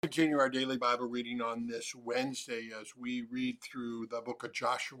Continue our daily Bible reading on this Wednesday as we read through the book of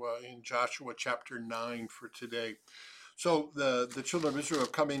Joshua in Joshua chapter 9 for today. So the children of Israel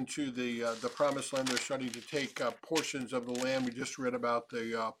have come into the promised land. They're starting to take portions of the land. We just read about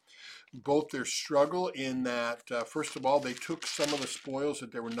both their struggle in that, first of all, they took some of the spoils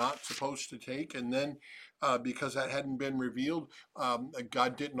that they were not supposed to take, and then because that hadn't been revealed,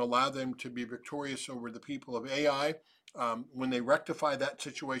 God didn't allow them to be victorious over the people of Ai. When they rectify that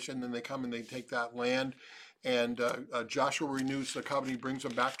situation, then they come and they take that land. And Joshua renews the covenant, he brings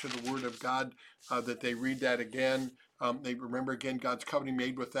them back to the word of God, that they read that again. They remember again God's covenant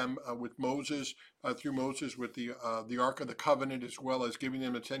made with them, with Moses, through Moses, with the Ark of the Covenant, as well as giving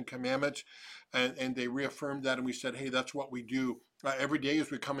them the Ten Commandments. And they reaffirmed that, and we said, hey, that's what we do. Every day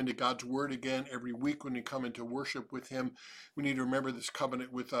as we come into God's Word again, every week when we come into worship with Him, we need to remember this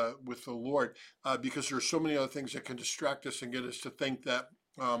covenant with the Lord, because there are so many other things that can distract us and get us to think that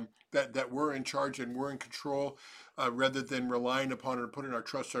that we're in charge and we're in control, rather than relying upon and putting our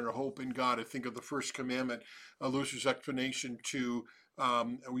trust and our hope in God. I think of the first commandment, Lucifer's explanation to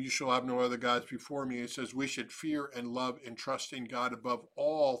you shall have no other gods before me. It says we should fear and love and trust in God above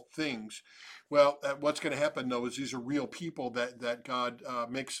all things. Well, what's going to happen though is these are real people that God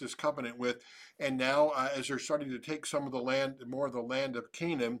makes this covenant with, and now as they're starting to take some of the land, more of the land of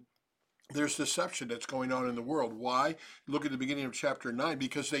Canaan, there's deception that's going on in the world. Why? Look at the beginning of chapter 9,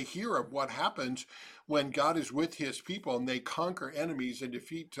 because they hear of what happens when God is with his people and they conquer enemies and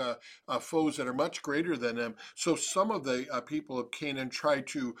defeat foes that are much greater than them. So some of the people of Canaan try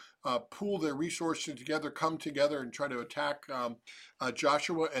to pool their resources together, come together and try to attack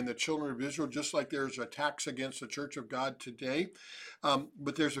Joshua and the children of Israel, just like there's attacks against the church of God today.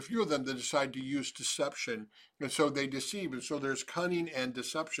 But there's a few of them that decide to use deception. And so they deceive. And so there's cunning and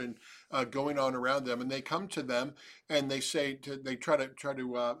deception going on around them. And they come to them and they say, they try to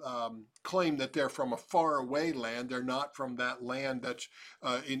claim that they're from a far away land. They're not from that land that's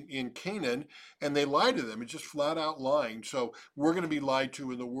in Canaan. And they lie to them. It's just flat out lying. So we're going to be lied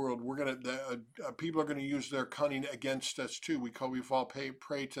to in the world. People are going to use their cunning against us too. We fall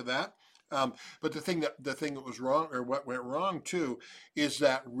prey to that. But the thing that was wrong, or what went wrong too, is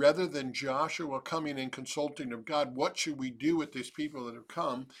that rather than Joshua coming and consulting of God, what should we do with these people that have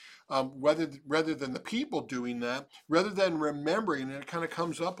come? Rather than the people doing that, rather than remembering, and it kind of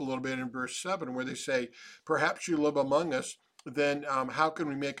comes up a little bit in verse 7 where they say, perhaps you live among us, then how can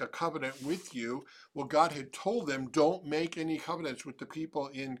we make a covenant with you? Well, God had told them, don't make any covenants with the people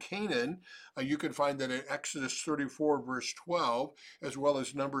in Canaan. You can find that in Exodus 34, verse 12, as well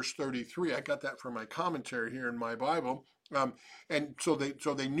as Numbers 33. I got that from my commentary here in my Bible. And so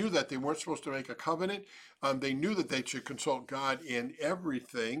they knew that they weren't supposed to make a covenant. They knew that they should consult God in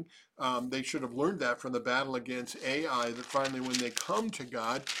everything. They should have learned that from the battle against Ai, that finally when they come to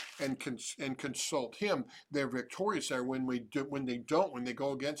God and consult Him, they're victorious there. When they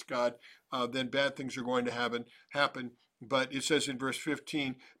go against God, then bad things are going to happen. But it says in verse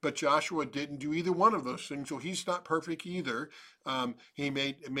 15, but Joshua didn't do either one of those things, so he's not perfect either. He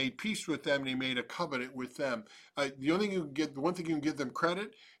made peace with them and he made a covenant with them. The one thing you can give them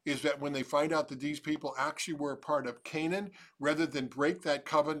credit is that when they find out that these people actually were a part of Canaan, rather than break that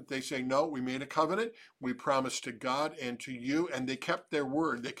covenant, they say, no, we made a covenant. We promised to God and to you, and they kept their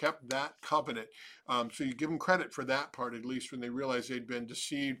word. They kept that covenant. So you give them credit for that part, at least when they realized they'd been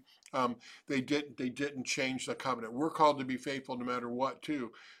deceived. They didn't change the covenant. We're called to be faithful no matter what,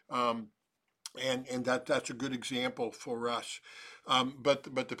 too. And that's a good example for us. But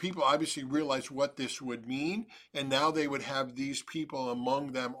the people obviously realized what this would mean, and now they would have these people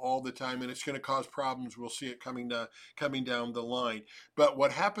among them all the time, and it's going to cause problems. We'll see it coming down the line. But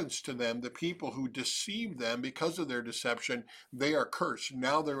what happens to them, the people who deceive them because of their deception, they are cursed.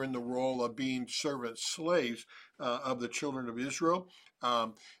 Now they're in the role of being servant slaves of the children of Israel.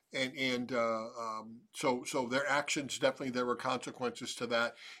 Um, so their actions, definitely there were consequences to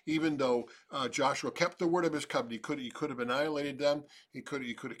that. Even though Joshua kept the word of his covenant, he could have annihilated them, he could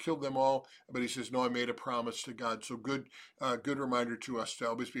have killed them all, but he says, no, I made a promise to God. So good reminder to us to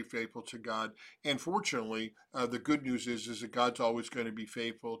always be faithful to God. And fortunately, the good news is that God's always going to be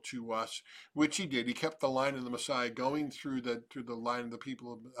faithful to us, which he did. He kept the line of the Messiah going through the line of the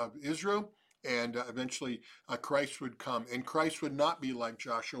people of Israel. And eventually Christ would come. And Christ would not be like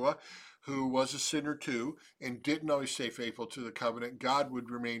Joshua, who was a sinner too and didn't always stay faithful to the covenant. God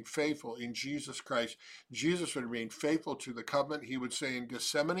would remain faithful in Jesus Christ. Jesus would remain faithful to the covenant. He would say in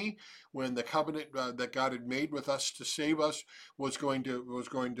Gethsemane, when the covenant that God had made with us to save us was going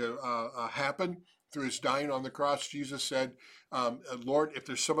to happen, through his dying on the cross, Jesus said, Lord, if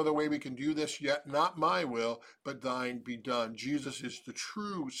there's some other way we can do this, yet not my will, but thine be done. Jesus is the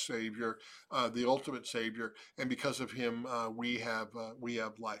true Savior, the ultimate Savior, and because of him, we have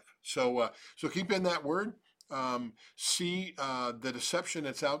life. So keep in that word. See the deception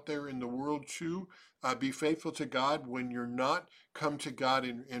that's out there in the world too. Be faithful to God when you're not. Come to God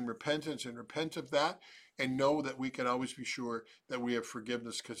in repentance and repent of that, and know that we can always be sure that we have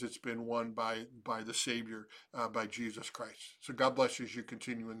forgiveness because it's been won by the Savior, by Jesus Christ. So God bless you as you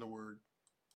continue in the Word.